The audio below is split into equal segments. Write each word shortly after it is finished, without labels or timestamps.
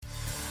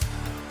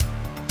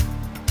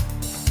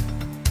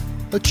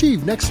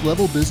Achieve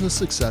next-level business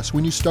success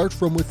when you start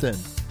from within.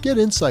 Get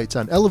insights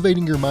on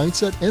elevating your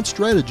mindset and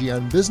strategy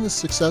on business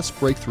success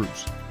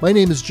breakthroughs. My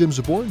name is Jim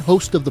Zaborn,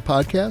 host of the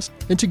podcast,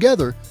 and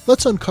together,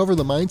 let's uncover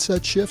the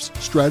mindset shifts,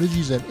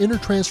 strategies, and inner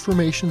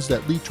transformations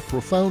that lead to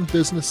profound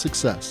business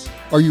success.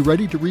 Are you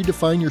ready to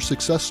redefine your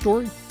success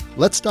story?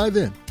 Let's dive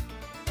in.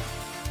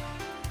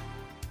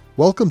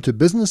 Welcome to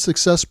Business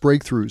Success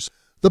Breakthroughs,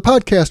 the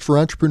podcast for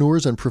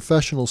entrepreneurs and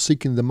professionals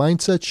seeking the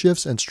mindset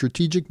shifts and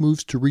strategic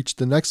moves to reach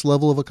the next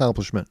level of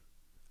accomplishment.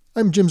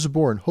 I'm Jim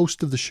Zaborn,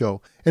 host of the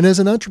show, and as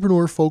an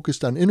entrepreneur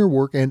focused on inner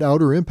work and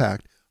outer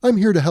impact, I'm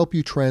here to help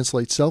you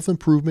translate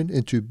self-improvement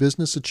into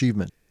business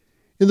achievement.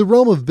 In the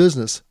realm of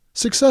business,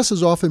 success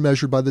is often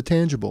measured by the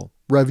tangible,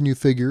 revenue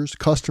figures,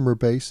 customer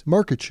base,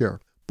 market share.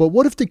 But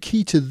what if the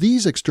key to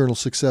these external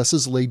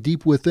successes lay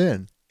deep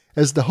within?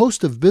 As the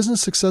host of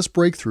Business Success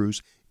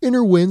Breakthroughs,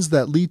 Inner Wins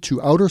That Lead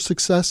to Outer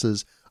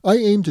Successes, I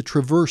aim to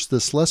traverse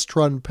this less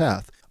trodden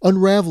path,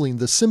 unraveling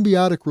the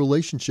symbiotic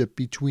relationship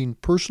between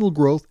personal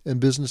growth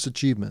and business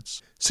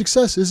achievements.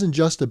 Success isn't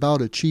just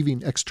about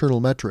achieving external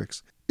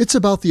metrics. It's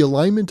about the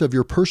alignment of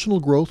your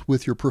personal growth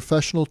with your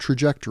professional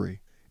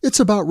trajectory. It's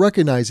about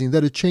recognizing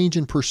that a change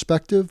in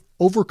perspective,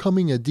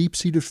 overcoming a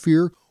deep-seated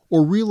fear,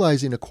 or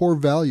realizing a core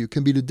value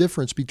can be the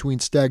difference between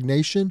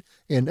stagnation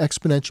and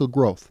exponential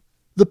growth.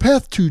 The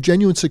path to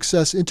genuine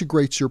success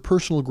integrates your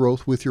personal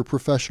growth with your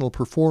professional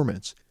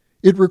performance.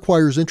 It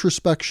requires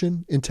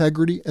introspection,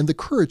 integrity, and the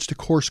courage to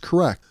course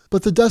correct,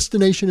 but the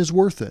destination is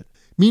worth it.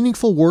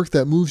 Meaningful work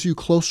that moves you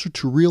closer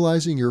to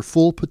realizing your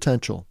full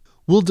potential.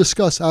 We'll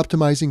discuss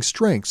optimizing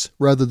strengths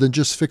rather than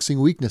just fixing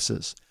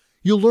weaknesses.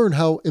 You'll learn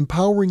how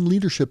empowering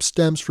leadership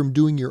stems from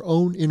doing your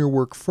own inner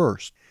work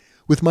first.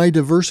 With my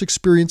diverse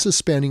experiences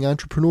spanning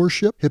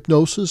entrepreneurship,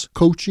 hypnosis,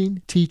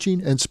 coaching,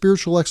 teaching, and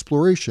spiritual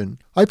exploration,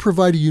 I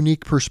provide a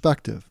unique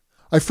perspective.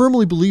 I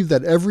firmly believe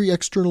that every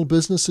external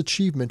business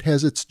achievement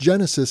has its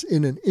genesis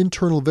in an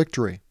internal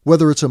victory.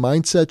 Whether it's a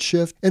mindset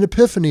shift, an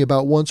epiphany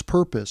about one's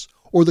purpose,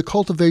 or the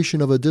cultivation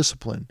of a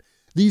discipline,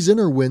 these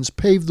inner wins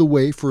pave the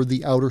way for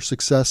the outer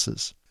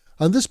successes.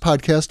 On this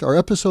podcast, our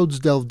episodes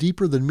delve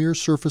deeper than mere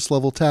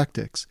surface-level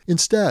tactics.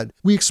 Instead,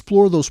 we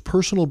explore those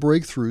personal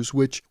breakthroughs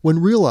which, when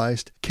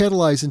realized,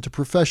 catalyze into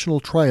professional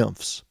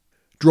triumphs.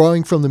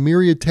 Drawing from the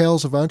myriad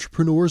tales of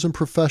entrepreneurs and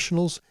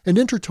professionals, and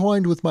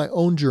intertwined with my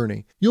own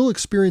journey, you'll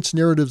experience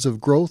narratives of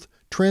growth,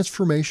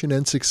 transformation,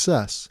 and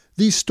success.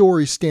 These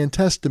stories stand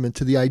testament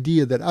to the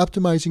idea that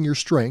optimizing your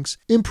strengths,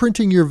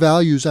 imprinting your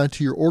values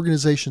onto your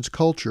organization's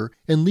culture,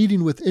 and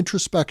leading with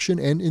introspection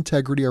and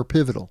integrity are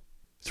pivotal.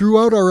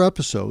 Throughout our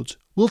episodes,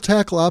 we'll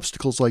tackle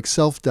obstacles like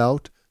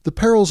self-doubt, the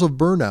perils of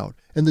burnout,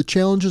 and the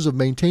challenges of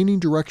maintaining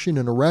direction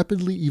in a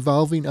rapidly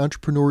evolving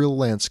entrepreneurial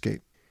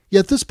landscape.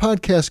 Yet this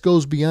podcast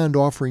goes beyond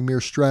offering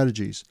mere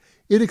strategies.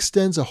 It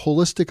extends a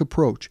holistic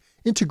approach,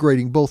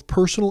 integrating both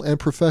personal and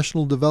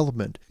professional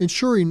development,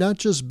 ensuring not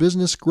just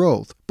business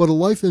growth, but a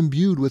life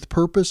imbued with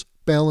purpose,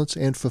 balance,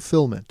 and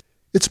fulfillment.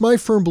 It's my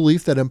firm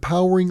belief that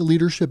empowering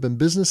leadership and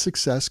business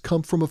success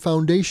come from a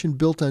foundation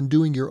built on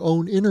doing your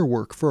own inner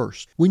work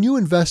first. When you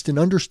invest in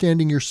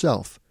understanding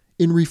yourself,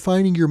 in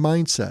refining your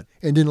mindset,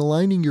 and in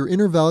aligning your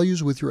inner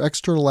values with your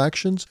external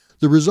actions,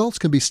 the results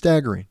can be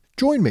staggering.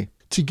 Join me.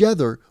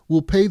 Together,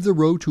 we'll pave the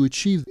road to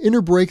achieve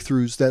inner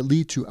breakthroughs that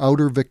lead to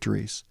outer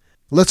victories.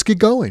 Let's get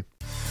going.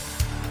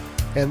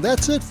 And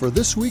that's it for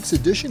this week's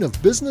edition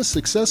of Business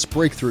Success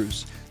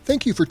Breakthroughs.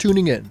 Thank you for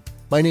tuning in.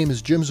 My name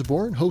is Jim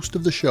Zaborn, host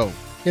of the show,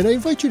 and I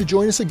invite you to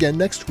join us again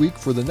next week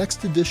for the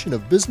next edition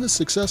of Business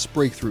Success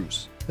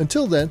Breakthroughs.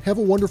 Until then, have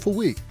a wonderful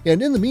week.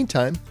 And in the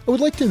meantime, I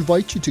would like to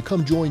invite you to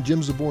come join Jim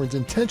Zaborn's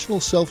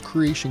intentional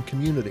self-creation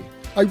community.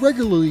 I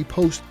regularly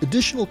post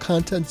additional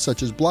content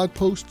such as blog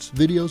posts,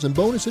 videos, and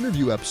bonus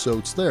interview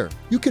episodes there.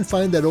 You can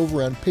find that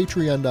over on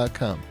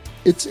patreon.com.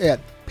 It's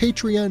at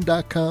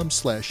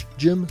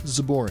patreon.com/Jim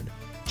Zaborn,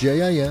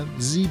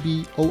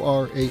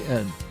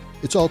 JIMZBORAN.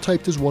 It's all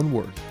typed as one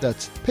word.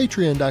 That's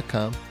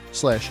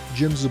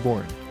patreon.com/Jim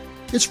Zaborn.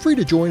 It's free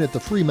to join at the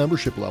free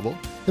membership level,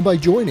 and by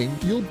joining,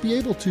 you'll be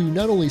able to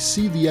not only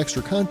see the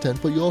extra content,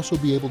 but you'll also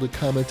be able to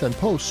comment on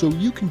posts so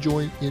you can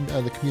join in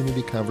on the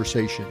community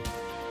conversation.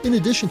 In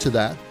addition to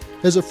that,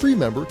 as a free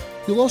member,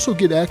 you'll also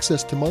get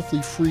access to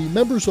monthly free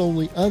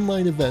members-only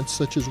online events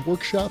such as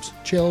workshops,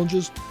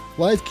 challenges,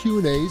 live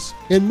Q&As,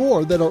 and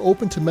more that are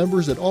open to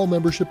members at all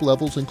membership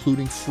levels,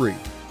 including free.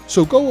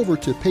 So go over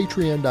to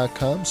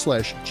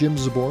patreon.com/Jim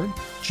Zaborn,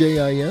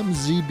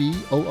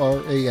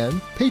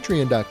 JIMZBORAN,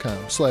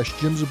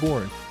 patreon.com/Jim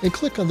Zaborn, and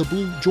click on the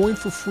blue Join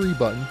for Free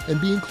button and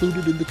be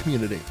included in the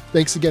community.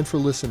 Thanks again for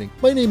listening.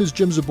 My name is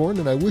Jim Zaborn,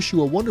 and I wish you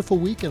a wonderful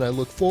week, and I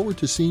look forward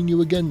to seeing you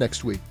again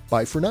next week.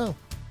 Bye for now.